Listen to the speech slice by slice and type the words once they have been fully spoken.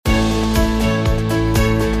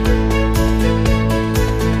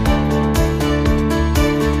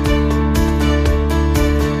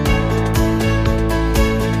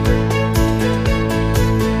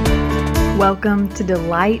Welcome to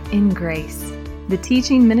Delight in Grace, the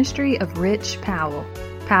teaching ministry of Rich Powell,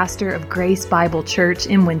 pastor of Grace Bible Church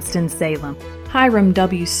in Winston-Salem. Hyrum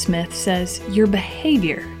W. Smith says, "Your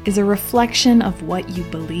behavior is a reflection of what you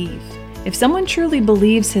believe. If someone truly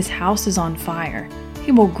believes his house is on fire,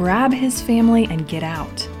 he will grab his family and get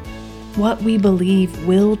out. What we believe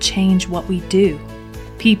will change what we do.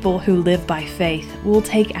 People who live by faith will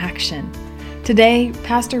take action." Today,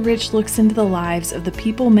 Pastor Rich looks into the lives of the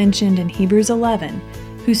people mentioned in Hebrews 11,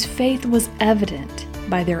 whose faith was evident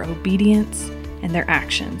by their obedience and their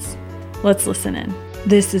actions. Let's listen in.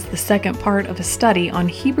 This is the second part of a study on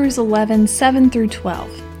Hebrews 11, 7 through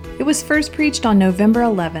 12. It was first preached on November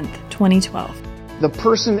 11th, 2012. The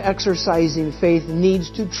person exercising faith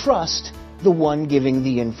needs to trust the one giving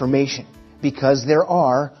the information, because there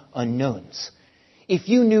are unknowns. If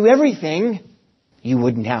you knew everything, you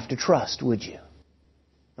wouldn't have to trust, would you?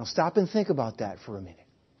 Now stop and think about that for a minute.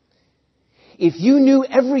 If you knew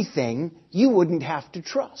everything, you wouldn't have to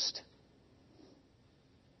trust.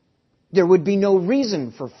 There would be no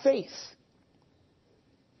reason for faith.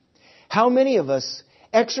 How many of us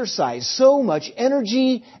exercise so much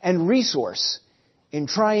energy and resource in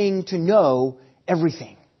trying to know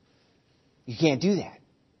everything? You can't do that.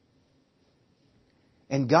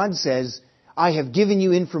 And God says, I have given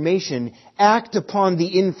you information. Act upon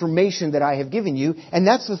the information that I have given you. And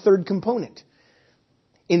that's the third component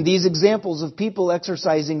in these examples of people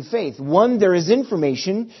exercising faith. 1, there is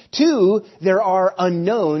information. 2, there are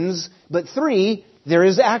unknowns. But 3, there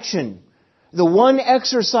is action. The one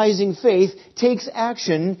exercising faith takes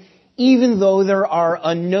action even though there are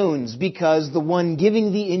unknowns, because the one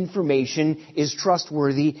giving the information is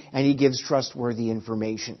trustworthy and he gives trustworthy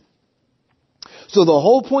information. So the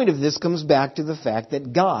whole point of this comes back to the fact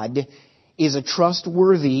that God is a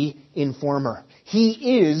trustworthy informer.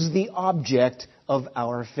 He is the object of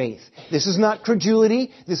our faith. This is not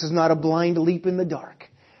credulity. This is not a blind leap in the dark.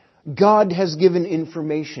 God has given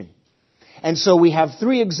information. And so we have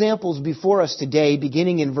 3 examples before us today,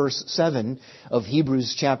 beginning in verse 7 of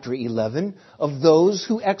Hebrews chapter 11, of those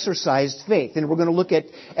who exercised faith. And we're going to look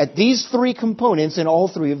at these 3 components in all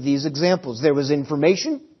 3 of these examples. There was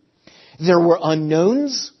information. There were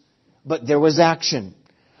unknowns, but there was action.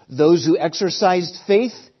 Those who exercised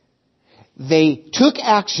faith, they took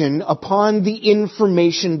action upon the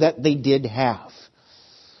information that they did have.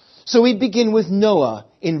 So we begin with Noah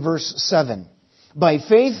in verse 7. By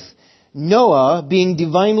faith, Noah, being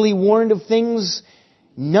divinely warned of things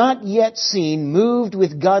not yet seen, moved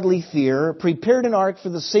with godly fear, prepared an ark for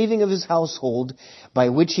the saving of his household, by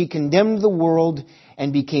which he condemned the world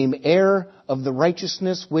and became heir of the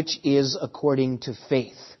righteousness which is according to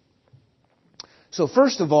faith. So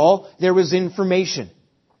first of all, there was information.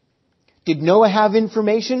 Did Noah have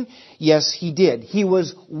information? Yes, he did. He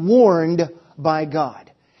was warned by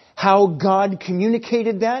God. How God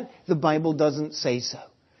communicated that, the Bible doesn't say so.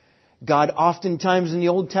 God oftentimes in the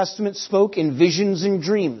Old Testament spoke in visions and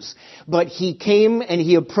dreams. But He came and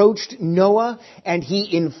He approached Noah and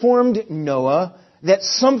He informed Noah that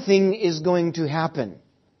something is going to happen.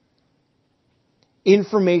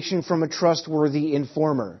 Information from a trustworthy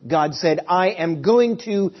informer. God said, I am going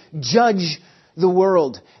to judge the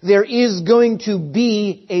world. There is going to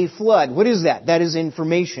be a flood. What is that? That is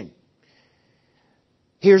information.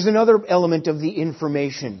 Here's another element of the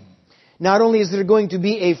information. Not only is there going to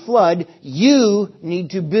be a flood, you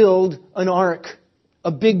need to build an ark,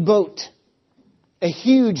 a big boat, a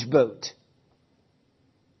huge boat.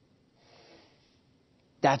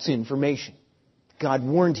 That's information. God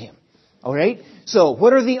warned him. All right? So,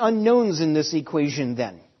 what are the unknowns in this equation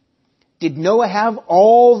then? Did Noah have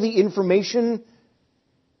all the information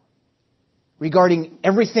regarding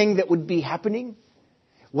everything that would be happening?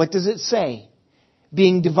 What does it say?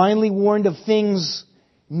 Being divinely warned of things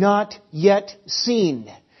not yet seen.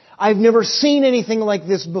 I've never seen anything like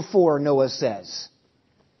this before, Noah says.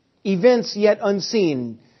 Events yet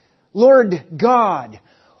unseen. Lord God,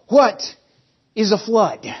 what is a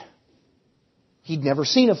flood? He'd never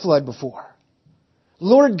seen a flood before.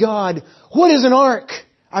 Lord God, what is an ark?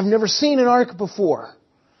 I've never seen an ark before.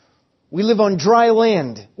 We live on dry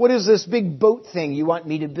land. What is this big boat thing you want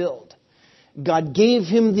me to build? God gave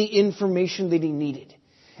him the information that he needed.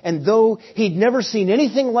 And though he'd never seen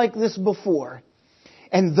anything like this before,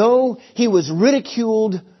 and though he was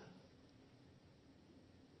ridiculed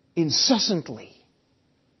incessantly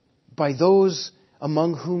by those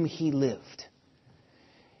among whom he lived,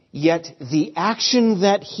 yet the action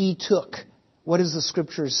that he took, what does the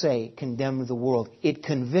Scriptures say? Condemned the world. It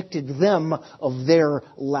convicted them of their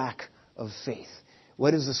lack of faith.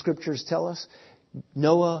 What does the Scriptures tell us?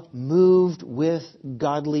 Noah moved with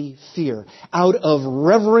godly fear, out of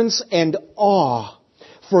reverence and awe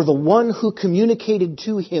for the one who communicated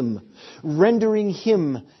to him, rendering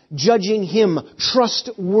him, judging him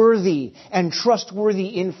trustworthy and trustworthy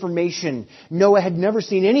information. Noah had never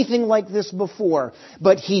seen anything like this before,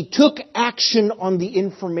 but he took action on the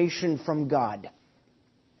information from God.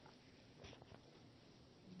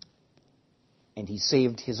 And he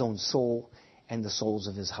saved his own soul and the souls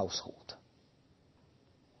of his household.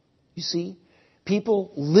 You see,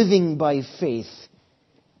 people living by faith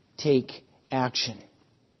take action.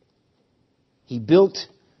 He built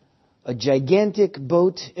a gigantic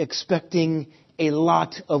boat expecting a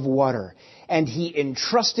lot of water, and he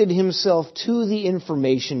entrusted himself to the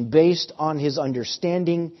information based on his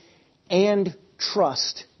understanding and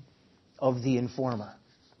trust of the informer.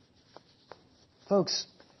 Folks,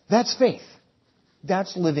 that's faith.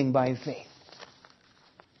 That's living by faith.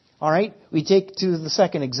 All right, we take to the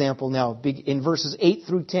second example now, in verses 8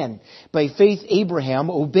 through 10. By faith,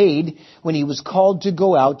 Abraham obeyed when he was called to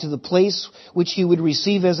go out to the place which he would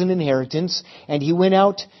receive as an inheritance, and he went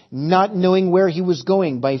out not knowing where he was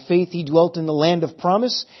going. By faith, he dwelt in the land of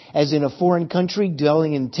promise, as in a foreign country,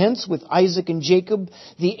 dwelling in tents with Isaac and Jacob,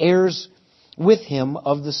 the heirs with him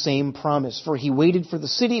of the same promise. For he waited for the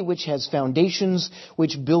city which has foundations,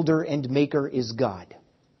 which builder and maker is God.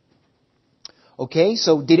 Okay,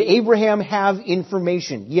 so did Abraham have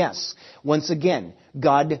information? Yes. Once again,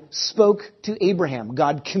 God spoke to Abraham.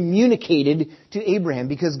 God communicated to Abraham.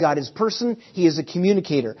 Because God is person, He is a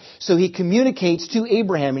communicator. So He communicates to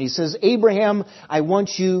Abraham and He says, Abraham, I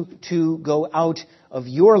want you to go out of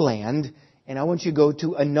your land and I want you to go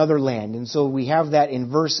to another land. And so we have that in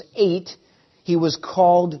verse 8. He was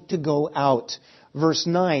called to go out. Verse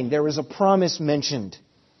 9, there is a promise mentioned.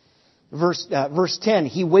 Verse 10,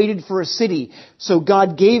 he waited for a city. So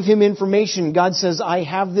God gave him information. God says, I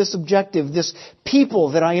have this objective, this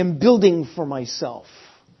people that I am building for myself.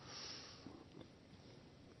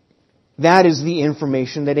 That is the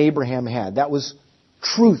information that Abraham had. That was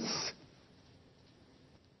truth.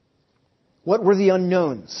 What were the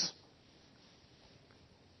unknowns?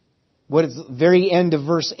 What is the very end of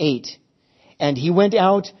verse 8? And he went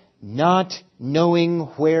out not knowing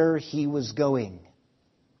where he was going.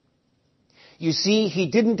 You see, he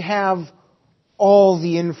didn't have all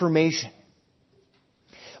the information.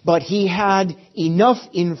 But he had enough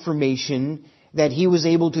information that he was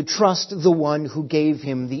able to trust the one who gave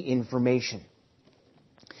him the information.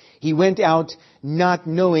 He went out not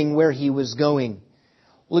knowing where he was going.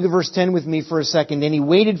 Look at verse 10 with me for a second. And he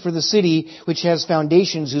waited for the city which has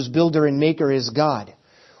foundations, whose builder and maker is God.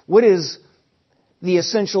 What is the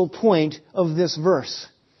essential point of this verse?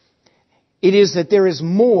 It is that there is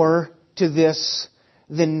more to this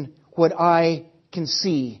than what I can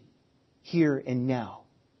see here and now.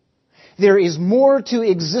 There is more to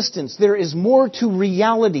existence. There is more to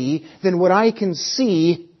reality than what I can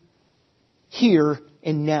see here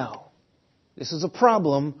and now. This is a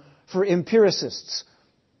problem for empiricists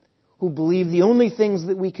who believe the only things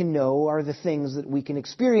that we can know are the things that we can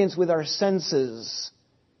experience with our senses.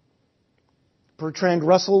 Bertrand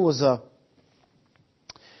Russell was a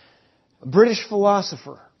British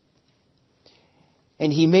philosopher.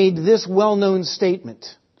 And he made this well-known statement.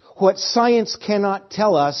 What science cannot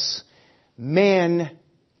tell us, man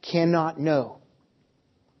cannot know.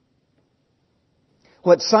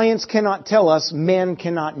 What science cannot tell us, man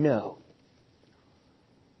cannot know.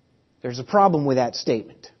 There's a problem with that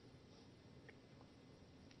statement.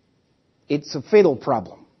 It's a fatal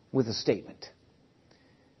problem with a statement.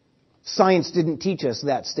 Science didn't teach us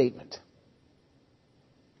that statement.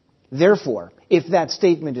 Therefore, if that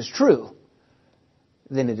statement is true,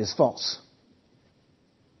 then it is false.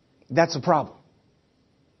 That's a problem.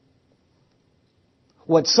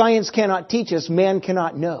 What science cannot teach us, man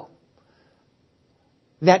cannot know.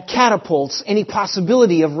 That catapults any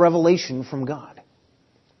possibility of revelation from God.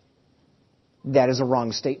 That is a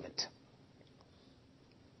wrong statement.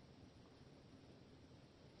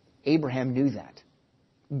 Abraham knew that.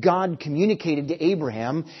 God communicated to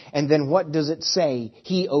Abraham, and then what does it say?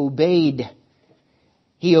 He obeyed.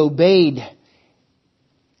 He obeyed.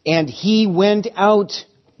 And he went out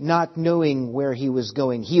not knowing where he was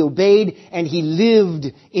going. He obeyed and he lived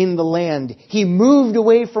in the land. He moved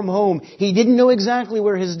away from home. He didn't know exactly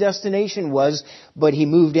where his destination was, but he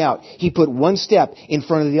moved out. He put one step in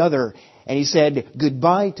front of the other and he said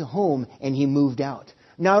goodbye to home and he moved out.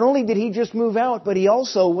 Not only did he just move out, but he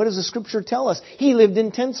also, what does the scripture tell us? He lived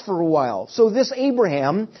in tents for a while. So this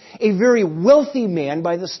Abraham, a very wealthy man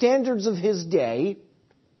by the standards of his day,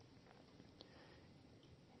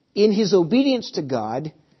 in his obedience to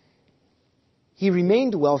God, He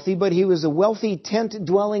remained wealthy, but he was a wealthy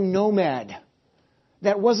tent-dwelling nomad.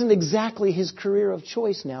 That wasn't exactly his career of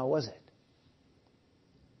choice now, was it?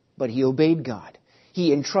 But he obeyed God.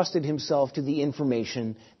 He entrusted himself to the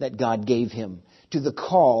information that God gave him, to the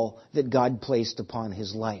call that God placed upon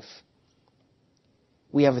his life.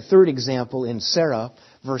 We have a third example in Sarah,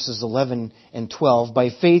 verses 11 and 12. By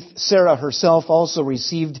faith, Sarah herself also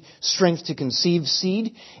received strength to conceive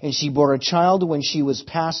seed, and she bore a child when she was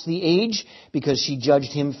past the age, because she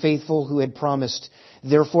judged him faithful who had promised.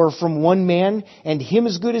 Therefore, from one man, and him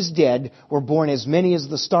as good as dead, were born as many as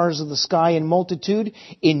the stars of the sky in multitude,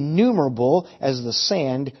 innumerable as the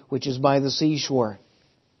sand which is by the seashore.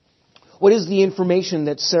 What is the information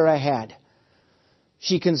that Sarah had?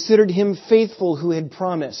 She considered him faithful who had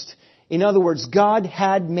promised. In other words, God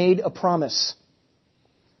had made a promise.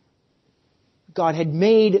 God had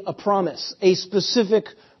made a promise, a specific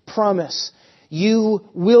promise. You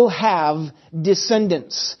will have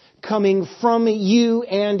descendants coming from you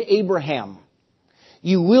and Abraham.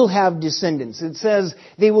 You will have descendants. It says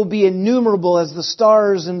they will be innumerable as the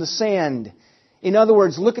stars in the sand. In other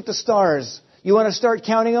words, look at the stars. You want to start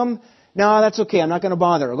counting them? No, that's okay. I'm not going to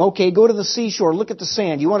bother. Okay, go to the seashore. Look at the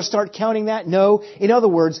sand. You want to start counting that? No. In other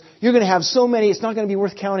words, you're going to have so many, it's not going to be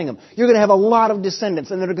worth counting them. You're going to have a lot of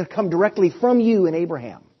descendants, and they're going to come directly from you and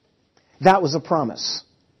Abraham. That was a promise.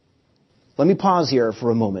 Let me pause here for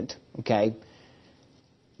a moment, okay?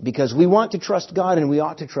 Because we want to trust God, and we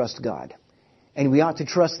ought to trust God. And we ought to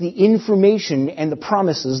trust the information and the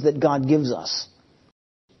promises that God gives us.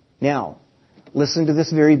 Now, listen to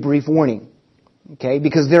this very brief warning. Okay,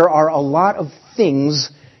 because there are a lot of things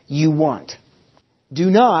you want. Do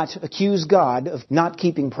not accuse God of not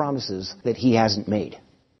keeping promises that He hasn't made.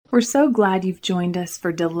 We're so glad you've joined us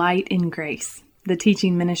for Delight in Grace, the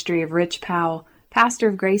teaching ministry of Rich Powell, pastor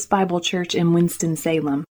of Grace Bible Church in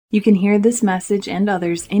Winston-Salem. You can hear this message and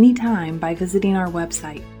others anytime by visiting our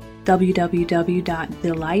website,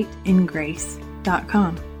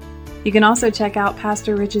 www.delightingrace.com. You can also check out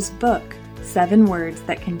Pastor Rich's book, 7 Words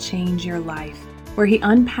That Can Change Your Life, where he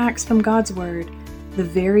unpacks from God's Word the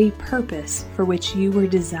very purpose for which you were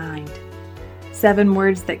designed. 7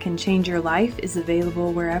 Words That Can Change Your Life is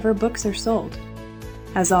available wherever books are sold.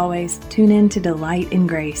 As always, tune in to Delight in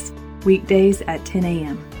Grace, weekdays at 10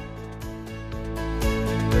 a.m.